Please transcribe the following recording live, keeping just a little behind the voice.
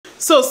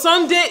So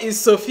Sunday is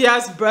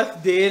Sophia's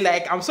birthday.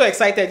 Like, I'm so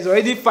excited. It's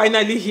already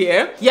finally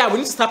here. Yeah, we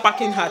need to start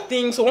packing her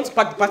things. So I want to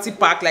pack the party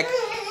pack, like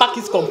pack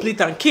it complete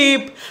and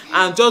keep,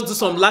 and just do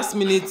some last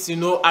minute, you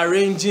know,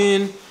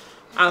 arranging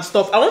and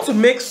stuff. I want to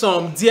make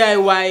some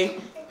DIY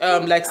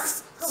like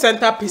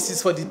center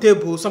pieces for the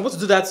table. So I'm going to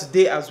do that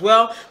today as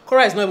well.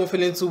 Kaora is not even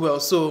feeling too well,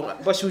 so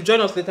but she will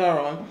join us later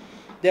on.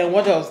 Then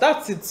what else?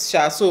 That's it,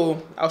 Sha.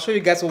 So I'll show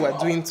you guys what we're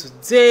doing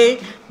today.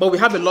 But we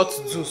have a lot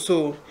to do.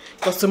 So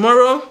because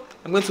tomorrow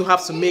I'm going to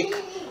have to make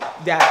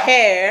their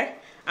hair.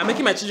 And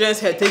making my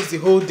children's hair takes the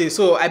whole day.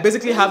 So I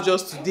basically have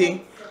just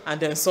today and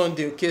then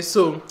Sunday. Okay,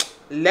 so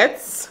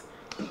let's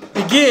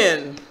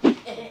begin.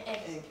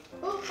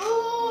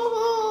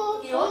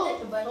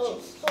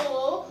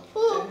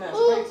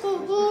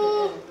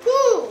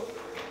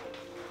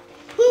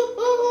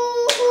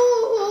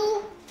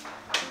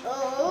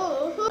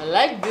 I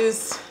like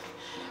this.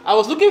 I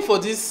was looking for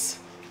this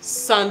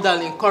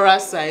sandal in KORA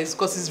size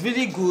because it's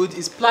really good.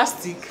 It's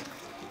plastic.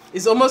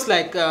 It's almost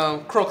like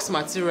Crocs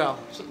material.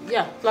 So,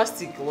 yeah,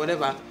 plastic or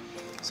whatever.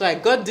 So I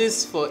got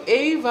this for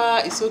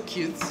Ava. It's so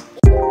cute.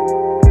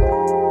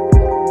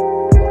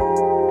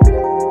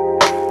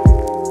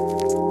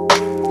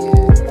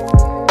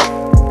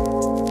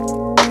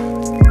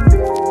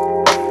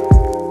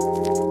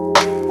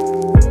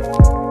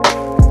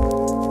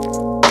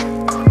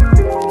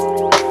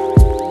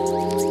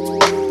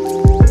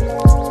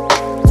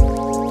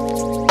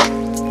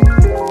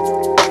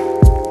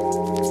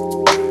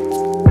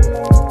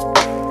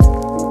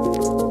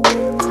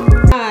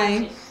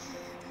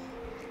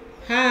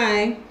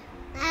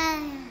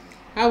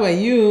 How are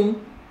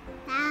you?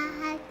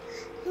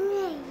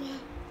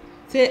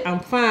 Say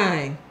I'm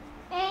fine.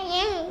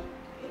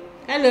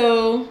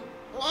 Hello.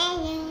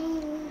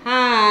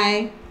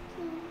 Hi.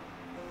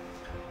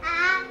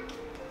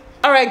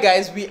 Alright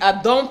guys, we are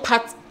done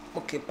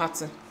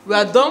we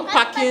are done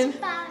packing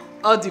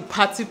all the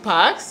party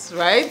packs,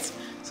 right?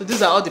 So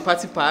these are all the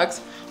party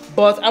packs.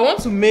 But I want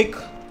to make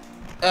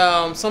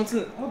something,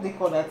 what do they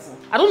call that thing?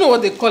 I don't know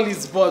what they call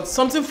it, but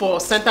something for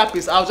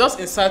centerpiece. I'll just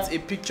insert a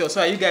picture so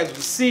that you guys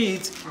will see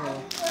it.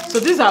 So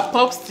these are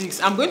pop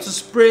sticks. I'm going to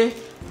spray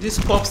these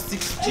pop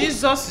sticks.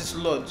 Jesus is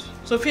Lord.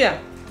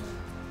 Sophia,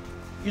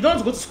 you don't want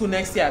to go to school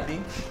next year, Abi?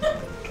 You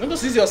want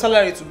to use your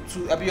salary to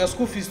your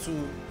school fees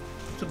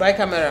to buy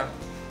camera.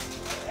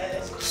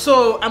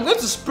 So I'm going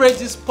to spray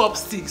these pop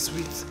sticks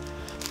with,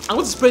 I'm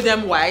going to spray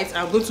them white.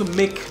 I'm going to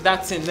make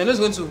that thing. Then it's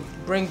going to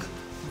bring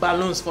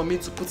balloons for me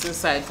to put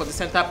inside for the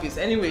centerpiece.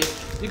 Anyway,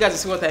 you guys will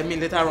see what I mean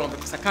later on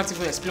because I can't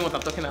even explain what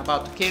I'm talking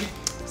about. Okay,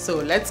 so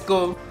let's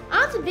go. I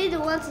want to be the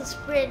one to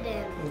spray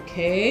them.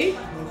 Okay,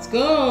 let's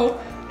go.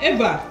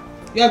 Eva,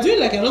 you are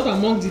doing like a lot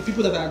among the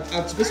people that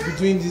are supposed to be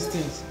doing these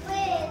things.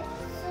 Wait,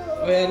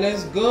 so Oh yeah,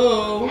 let's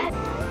go.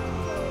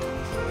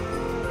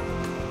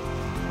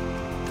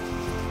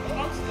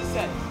 Come to this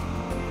side.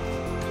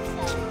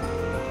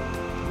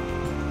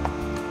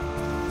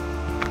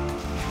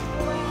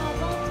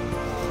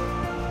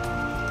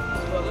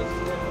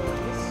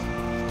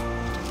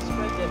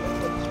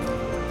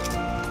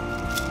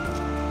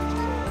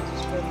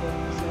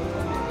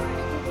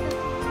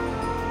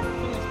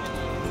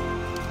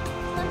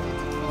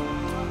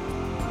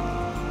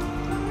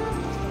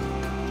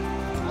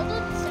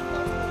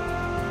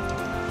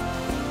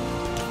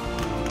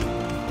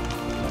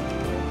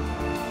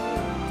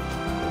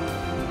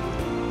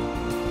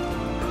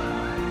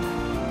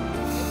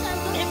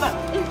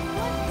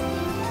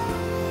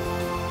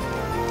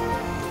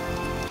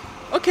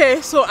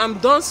 Okay, so I'm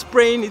done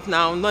spraying it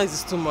now. Noise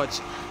is too much.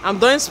 I'm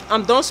done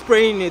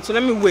spraying it. So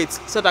let me wait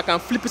so that I can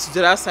flip it to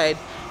the other side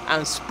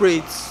and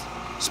spray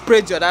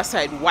the other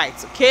side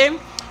white. Okay.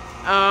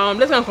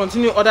 Let's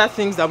continue other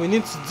things that we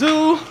need to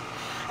do.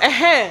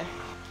 I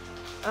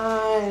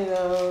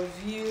love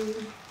you.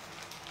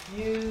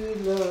 You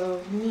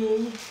love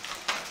me.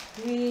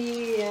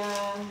 We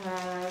are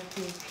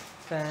happy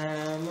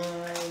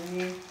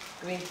family.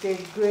 With a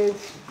great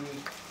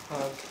big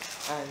hug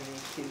and a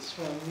kiss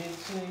from me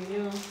to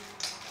you.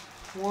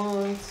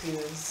 Want to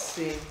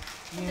say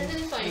you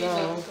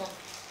love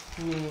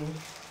me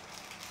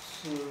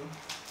too.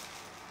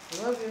 I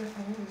love you. I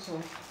need this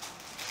one.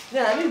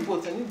 Yeah, I need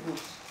both. You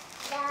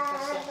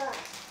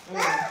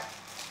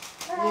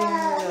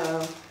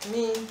love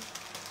me.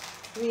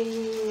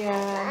 We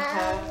are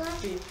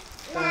happy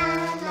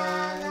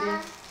family.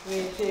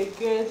 With a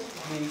great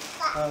big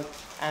hug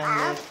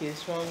and a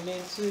kiss from me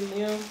to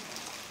you.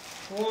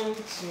 Want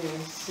to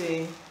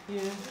say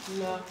you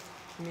love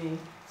me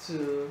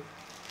too.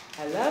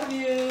 I love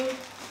you.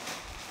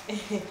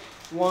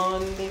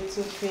 One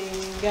little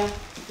finger,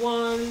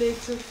 one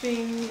little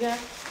finger,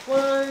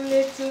 one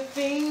little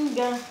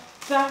finger.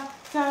 Tap,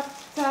 tap,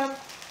 tap.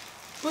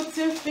 Put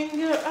your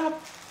finger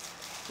up,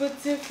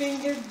 put your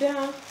finger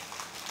down.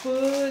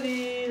 Put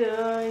it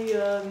on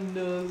your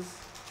nose.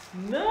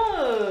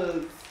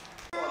 Nose.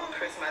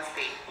 Christmas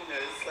Day, who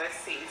knows? Let's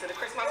see. So the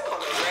Christmas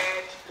color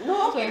red.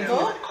 No, okay, you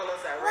know, the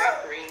colors are red,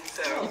 green.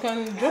 So you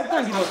can drop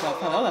down the house.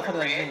 All that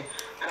red.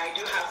 And I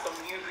do have some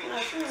new green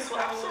shoes. So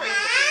I'm sorry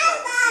for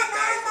Christmas this year,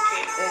 guys. Okay.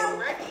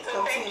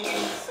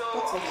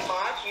 of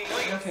March. You know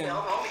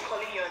yourself. I won't be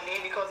calling your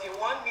name because you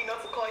want me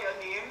not to call your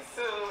name.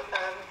 So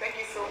thank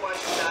you so much,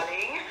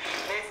 darling.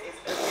 This is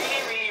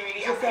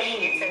really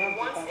appreciated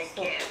once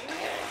again.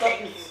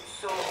 Thank you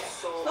so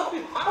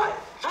much.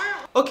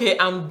 Okay,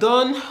 I'm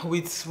done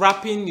with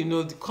wrapping, you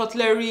know, the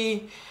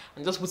cutlery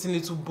and just putting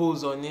little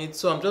bows on it.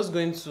 So I'm just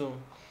going to,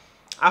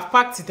 I've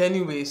packed it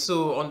anyway,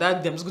 so on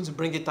that day I'm just going to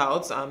bring it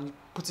out and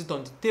put it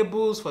on the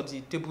tables for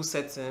the table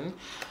setting.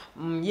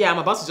 Yeah, I'm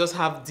about to just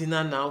have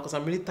dinner now because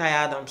I'm really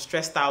tired, I'm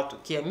stressed out.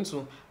 Okay, I need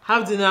to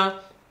have dinner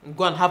and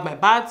go and have my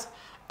bath.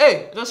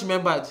 Hey, I just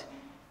remembered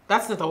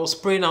that's that I was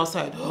spraying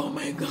outside. Oh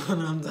my god,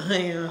 I'm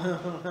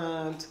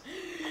tired.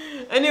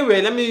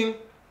 Anyway,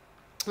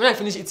 when I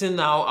finish eating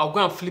now, I'll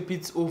go and flip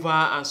it over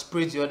and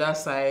spray the other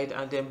side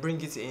and then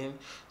bring it in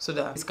so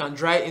that it can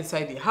dry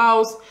inside the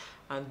house,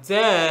 and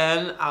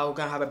then I'll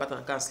go and have a bath and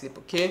I can sleep.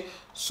 Okay,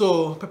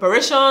 so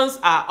preparations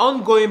are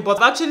ongoing,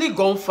 but I've actually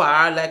gone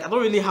far. Like, I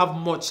don't really have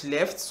much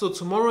left, so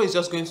tomorrow is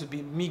just going to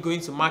be me going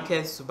to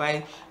markets to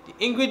buy the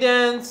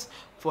ingredients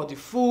for the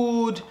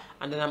food,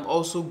 and then I'm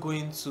also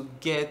going to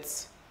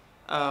get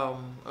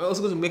I'm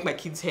also going to make my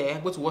kids' hair.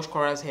 I'm going to wash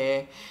Kora's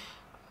hair.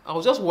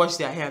 I'll just wash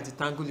their hair and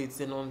detangle it.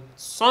 Then on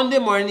Sunday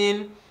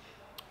morning,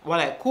 while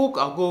I cook,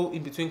 I'll go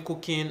in between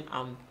cooking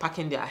and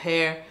packing their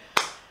hair.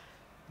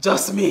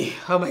 Just me.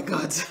 Oh my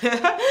god.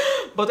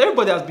 But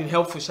everybody has been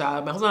helpful, Sha.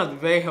 My husband has been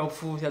very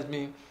helpful. He has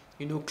been,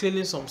 you know,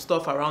 cleaning some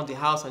stuff around the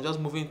house and just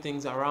moving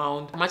things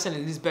around. Match and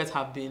Elizabeth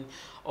have been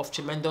of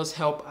tremendous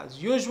help as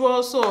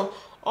usual. So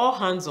all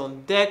hands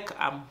on deck.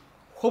 I'm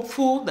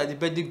hopeful that the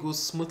birthday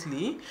goes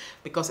smoothly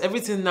because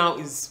everything now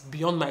is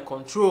beyond my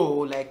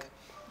control. Like,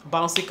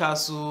 bouncy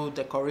castle,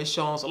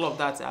 decorations, all of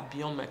that are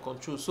beyond my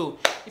control. So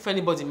if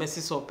anybody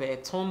messes up,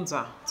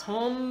 tonza.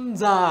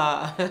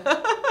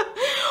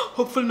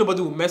 Hopefully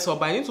nobody will mess up.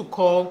 But I need to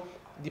call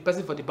the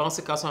person for the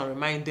bouncy castle and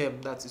remind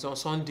them that it's on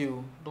Sunday.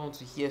 Don't want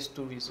to hear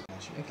stories.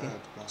 Okay.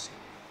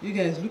 You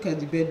guys, look at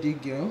the birthday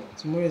girl.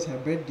 Tomorrow is her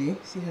birthday.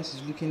 See how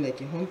she's looking like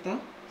a hunter.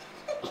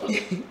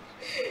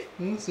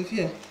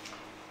 Sophia,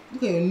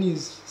 look at your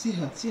knees. See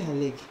her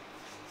leg.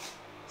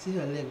 See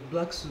her leg.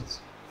 Black suit.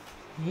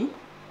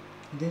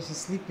 Then she's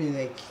sleeping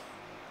like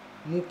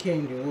no care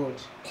in the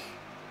world.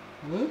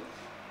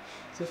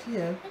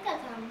 Sophia, Look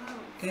at her mouth.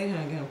 carry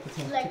her again and put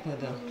her, Like, keep her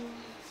down.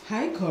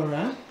 Hi,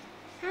 Kaora.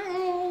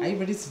 Hi. Are you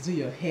ready to do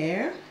your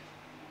hair?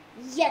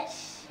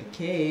 Yes.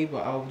 Okay,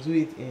 but I'll do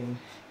it in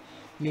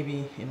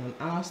maybe in an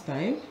hour's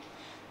time.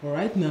 But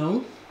right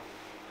now,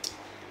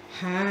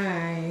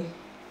 hi.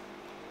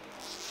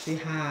 Say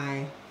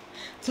hi.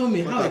 Tell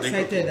me, how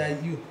excited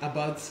are you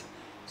about?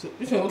 So,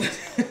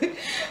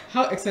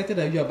 how excited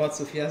are you about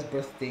Sophia's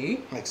birthday?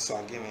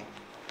 Give me.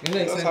 You're not I'm just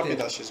excited? happy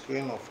that she's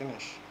going or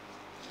finish.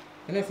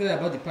 You're not excited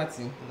about the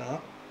party?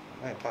 No,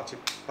 I'm a party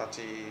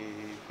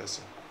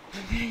person.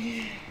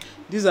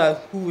 These are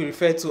who we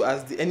refer to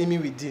as the enemy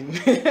within.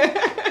 These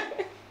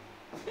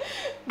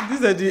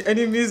are the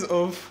enemies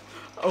of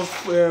I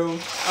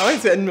want to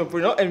say enemy of,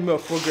 not enemy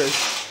of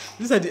progress.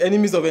 These are the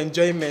enemies of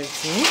enjoyment.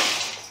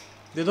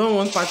 They don't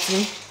want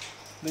party.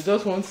 They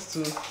just want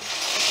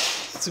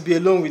to be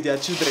alone with their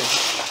children.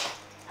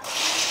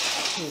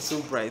 It's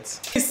so bright.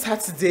 It's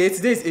Saturday.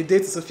 Today is a day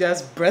to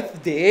Sophia's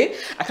birthday.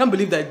 I can't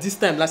believe that this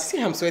time last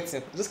year, I'm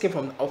sweating. I just came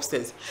from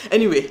upstairs.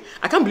 Anyway,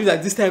 I can't believe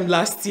that this time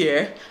last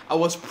year I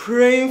was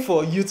praying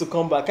for you to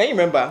come back. Can you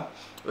remember?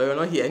 Well, we're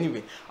not here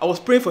anyway. I was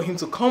praying for him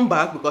to come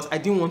back because I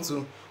didn't want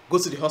to go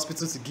to the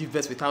hospital to give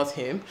birth without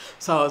him.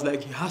 So I was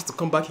like, he has to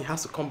come back, he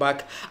has to come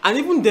back. And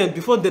even then,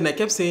 before then, I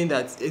kept saying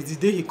that it's the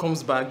day he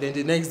comes back, then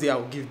the next day I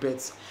will give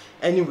birth.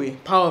 Anyway,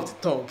 power of the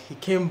tongue. He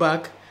came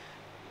back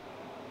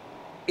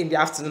in the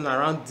afternoon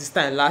around this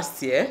time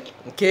last year,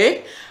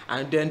 okay?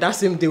 And then that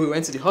same day we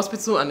went to the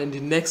hospital, and then the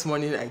next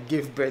morning I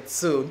gave birth.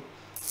 So,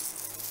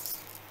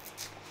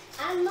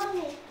 And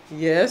mommy,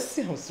 yes,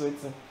 I'm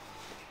sweating.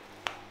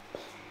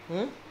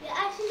 you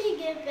actually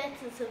gave birth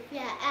to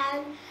Sophia,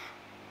 and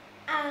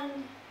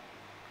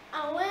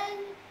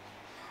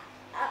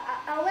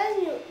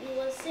when you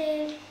were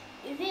saying,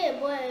 is it a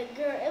boy or a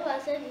girl? If I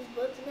said it's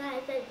both, now I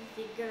said it's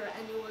a girl,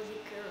 and it was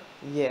a girl.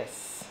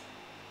 Yes.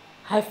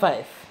 High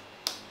five.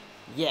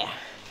 Yeah.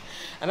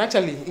 And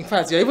actually, in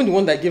fact, you're even the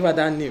one that gave her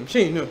that name.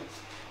 Sure, you know.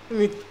 Let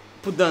me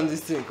put down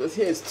this thing because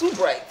here it's too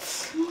bright. I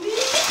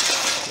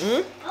was the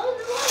one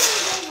who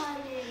gave her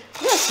name.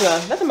 Yes, sir.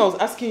 That time I was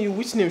asking you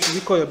which name should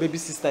we call your baby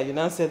sister. You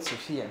now said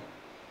Sophia.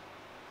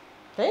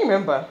 Can you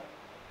remember?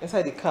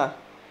 Inside the car.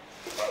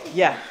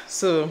 Yeah.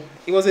 So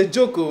it was a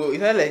joke. Oh, it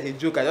felt like a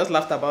joke. I just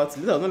laughed about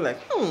it. I was not like,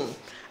 I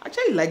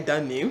actually like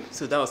that name.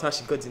 So that was how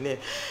she got the name.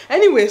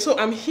 Anyway, so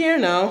I'm here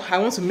now. I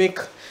want to make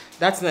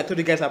that thing I told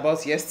you guys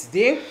about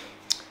yesterday.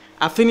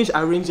 I finished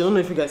arranging. I don't know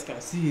if you guys can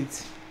see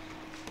it.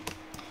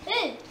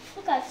 Hey,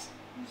 look at.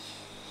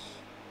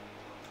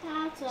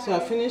 So I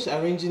finished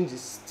arranging the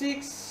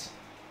sticks.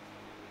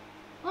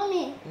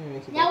 Mommy,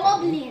 they're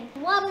wobbling.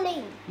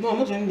 Wobbling. No, I'm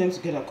not joining them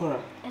together, Kaora.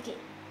 Okay.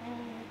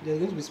 There's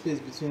going to be space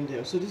between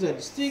them. So these are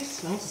the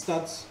sticks. I want to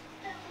start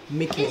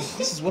making.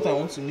 This is what I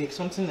want to make.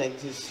 Something like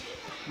this.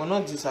 But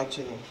not this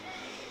actually.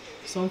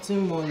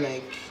 something more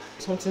like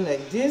something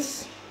like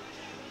this.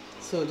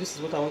 So this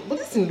is what I want. But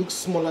this thing looks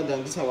smaller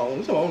than this one.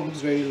 This one looks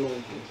very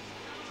long.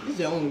 This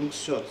one looks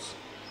short.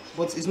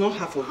 But it's not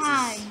half of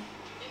this.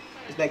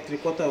 It's like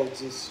 3/4 of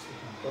this.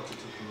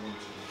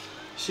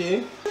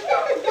 Shay,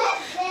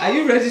 are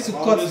you ready to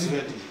cut the...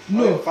 Ready.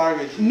 No.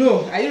 Ready.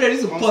 No. Are you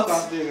ready to cut?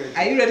 Ready.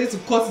 Are you ready to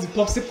cut the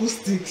popsicle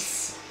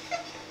sticks?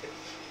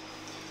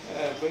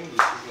 Bring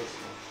the scissors.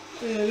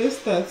 Yeah, let's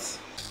start.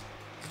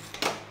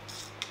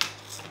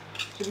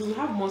 So we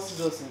have more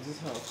scissors in this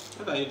house.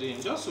 What are you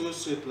doing? Just go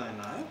straight line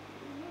now. Eh?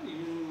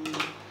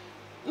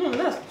 No,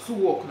 that's 2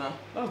 work now.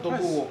 That's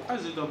double work. How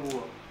is it double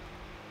work?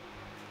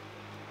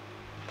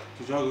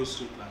 You just go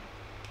straight line.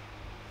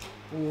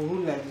 Oh,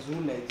 roll like this,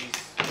 roll like this.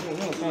 No,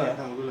 Go like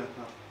that, go like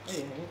that.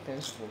 Hey, I need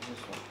pencil for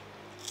this one.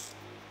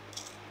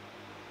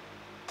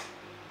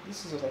 This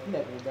scissors, I feel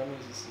like we'll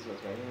damage these scissors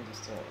by doing this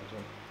thing.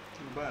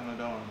 You buy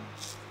another one.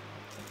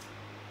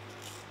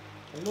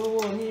 Hello,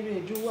 Nibe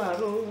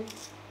Juwaro.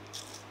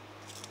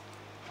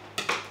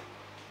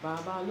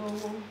 Baba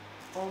Lowo.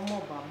 Omo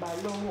Baba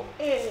Lowo.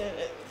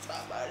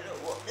 Baba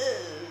Lowo.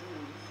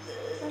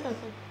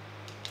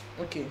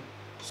 Okay.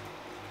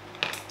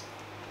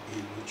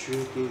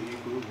 Ibuchuku,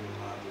 Ibu,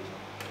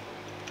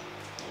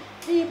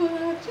 Ibu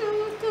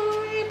Chuku,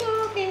 Ibu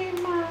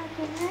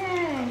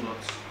Imagine.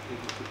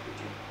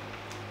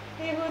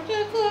 Ibu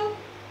Chuku,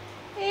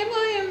 Ibu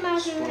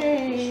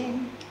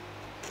Imagine.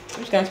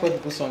 Which kind of sport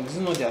people song? This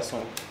is not their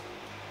song.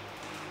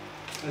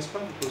 It's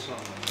sport people song.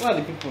 Who are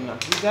the people now?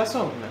 It's their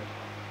song now.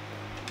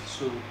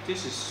 So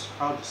this is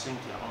how they sing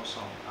their own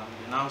song, and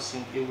they now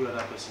sing every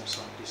other person's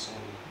song. They sing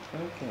it.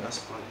 Okay. That's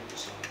part of the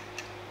song.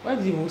 Why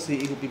do you even say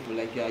Igbo people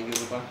like you are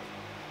Yoruba?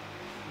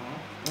 Huh?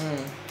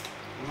 Mm.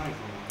 I'm not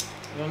even.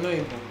 You're not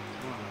Igbo. No.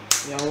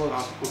 You are what?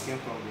 I'm spoken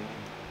from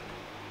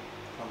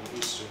the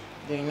history.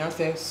 Then you now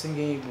start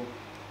singing Igbo.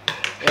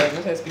 Yeah, you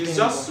now start speaking It's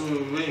just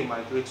Igbo. when you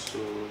migrate to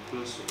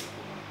close to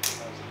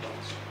that's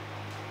about.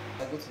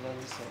 I go to learn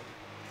this song.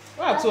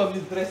 Why are two of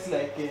you dressed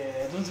like I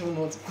don't even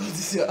know what to call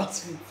this your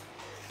outfit?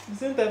 The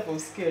same type of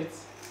skirt.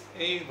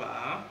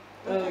 Ava.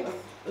 That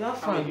How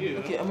fan. are you?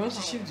 Okay, I'm going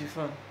to shift the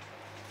fan.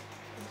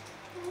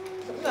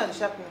 Look at the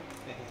sharpener.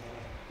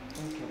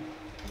 Okay.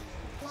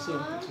 So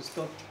to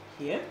stop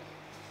here.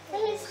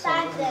 Let me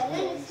start them.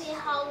 Let me see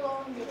how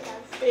long they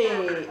can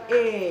start.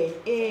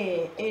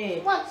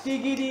 What?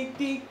 Diggity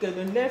dig on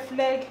the left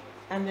leg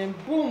and then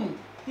boom.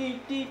 Dig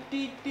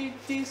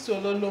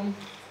sololum.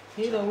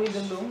 Hit away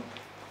the loom.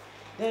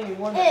 Then you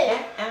want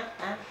Hey. to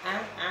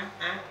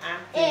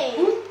Hey,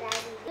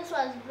 this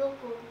was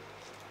broken.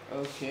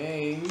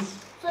 Okay.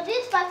 So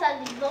this part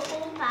is the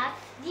broken part.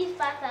 This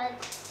part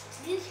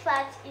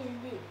is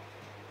the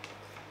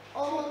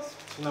almost.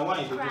 Now why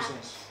you do cracked.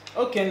 this?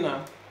 Okay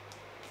now.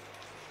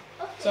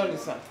 Okay. Sorry,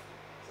 sir.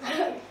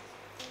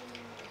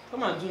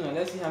 Come and do now.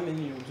 Let's see how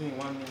many you do in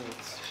 1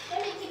 minute.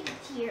 Let me keep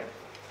it here.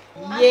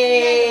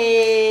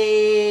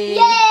 Yay!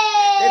 Yay!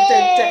 That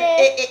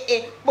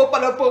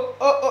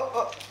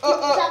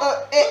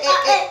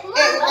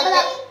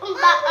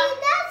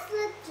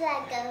looks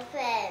like a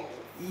fence.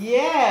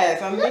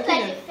 Yes, I'm Looks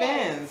making like a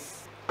fence.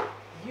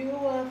 You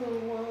are the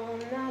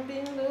one I've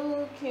been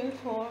looking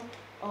for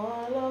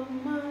all of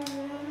my life.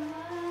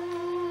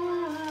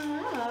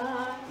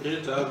 You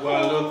talk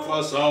about look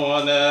for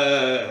someone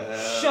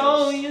else.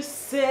 Show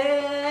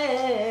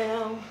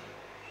yourself.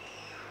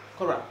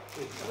 Kora,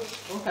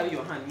 don't carry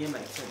your hand near my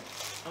friend.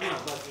 I'm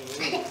not about to.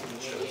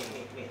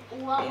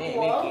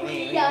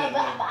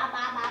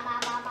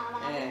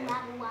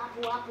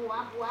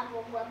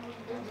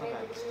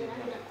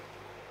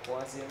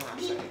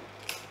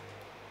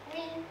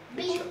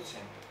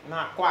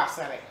 Na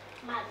quasare.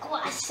 My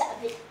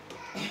quasare.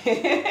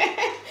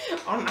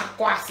 On a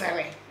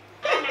quasare.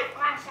 My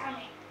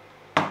quasare.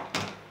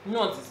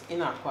 Not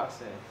in a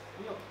quasare.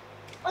 No.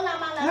 Hola,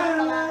 mala.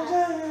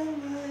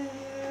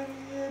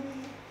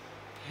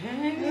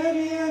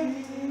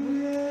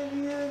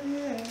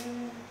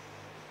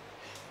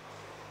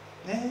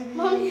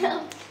 Mommy,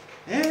 help.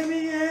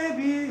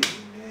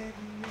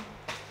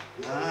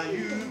 Now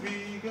you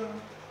be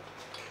God,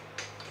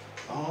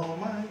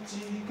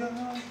 Almighty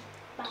God.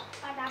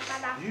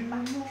 You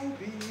know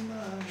be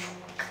mine.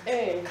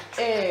 Hey, You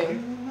hey,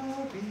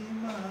 know be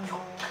mine.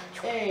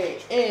 hey,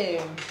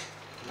 hey.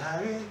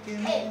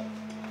 Hey.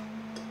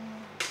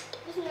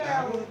 This is I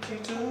your want you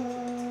to.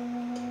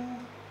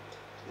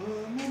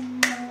 Let me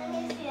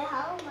see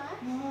how much.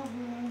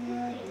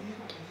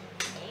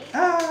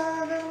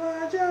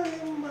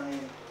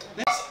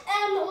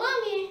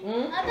 Mommy,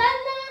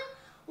 Adana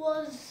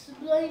was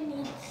blowing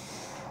it.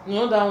 You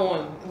know that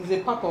one? It's a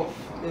pack of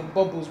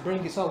bubbles.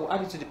 Bring it, so I will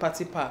add it to the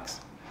party packs.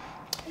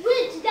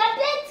 Wait, they're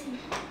plenty.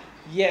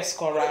 Yes,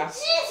 Kaora.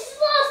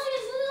 Jesus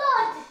is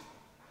Lord.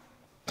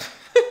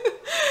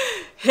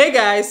 Hey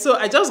guys, so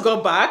I just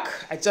got back.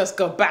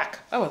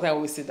 Why would I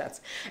always say that?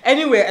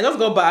 Anyway, I just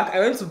got back. I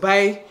went to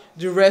buy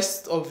the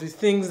rest of the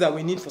things that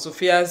we need for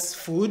Sophia's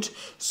food.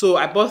 So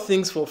I bought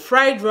things for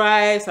fried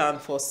rice and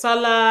for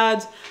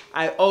salad.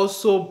 I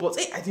also bought,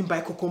 I didn't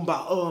buy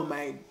cucumber. Oh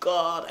my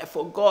god, I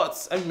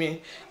forgot. I mean,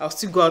 I'll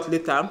still go out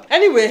later.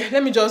 Anyway,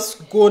 let me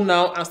just go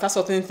now and start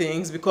sorting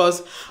things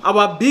because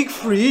our big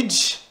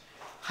fridge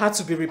had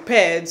to be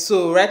repaired.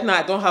 So right now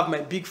I don't have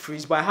my big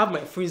fridge, but I have my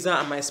freezer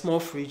and my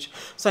small fridge.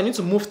 So I need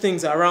to move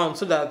things around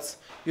so that,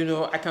 you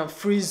know, I can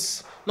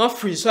so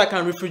I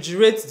can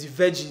refrigerate the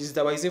veggies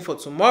that we're using for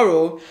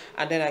tomorrow,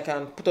 and then I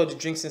can put all the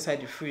drinks inside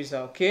the freezer.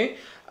 Okay,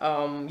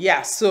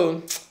 yeah,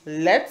 so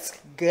let's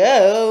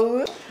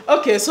go.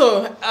 Okay,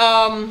 so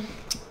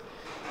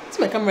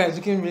my camera is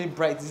looking really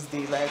bright this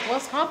day. Like,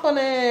 what's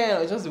happening?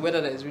 Or just the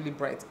weather that is really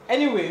bright.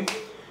 Anyway,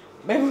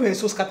 maybe we're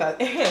so scattered.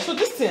 So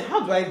this thing, how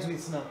do I do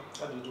it now?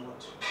 How do you do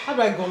what? How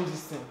do I gum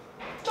this thing?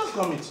 Just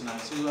gum it now.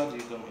 See how do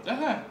you gum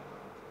it?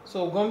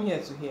 So gum here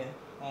to here.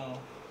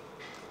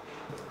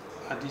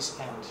 At this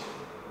end,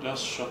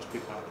 just short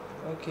paper.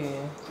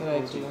 Okay. So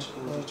hold I do. it.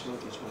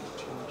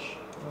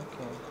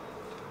 Okay.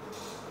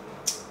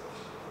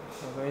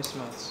 You're very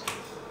smart.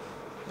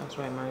 That's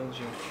why I married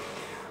you.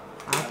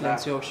 I have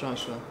plenty of options,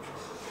 so.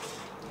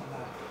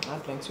 I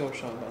have plenty of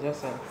options, but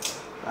just say.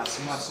 That's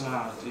smart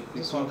now.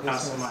 This one can't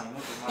smart.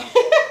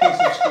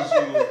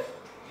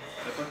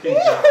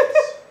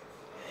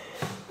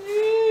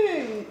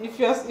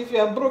 If you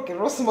are broke, you're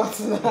not smart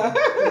now.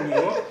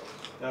 No,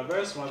 there are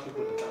very smart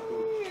people that are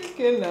broke.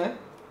 Okay, now.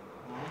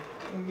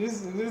 In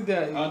this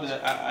day.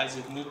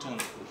 Isaac Newton,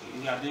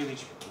 you are they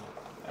rich people.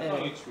 I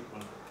don't rich people.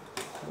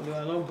 But they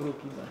are not broke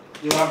either.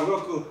 You are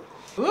broke.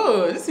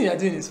 Oh, this thing you are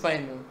doing is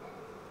fine though.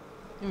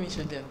 Let me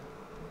show them.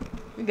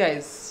 You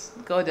guys,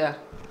 look out there.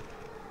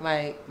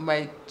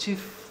 My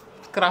chief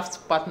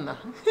craft partner.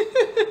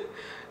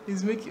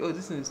 He's making, oh,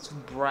 this thing is too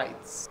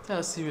bright. See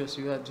how serious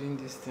you are doing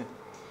this thing.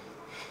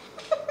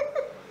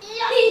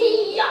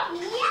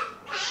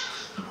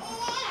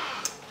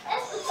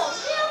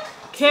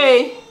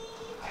 Okay.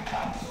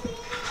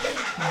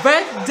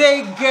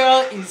 Birthday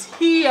girl is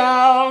here.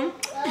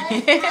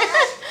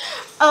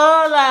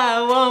 All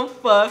I want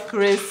for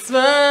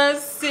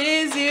Christmas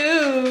is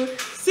you.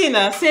 See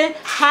now, say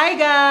hi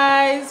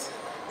guys.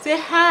 Say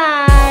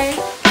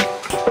hi.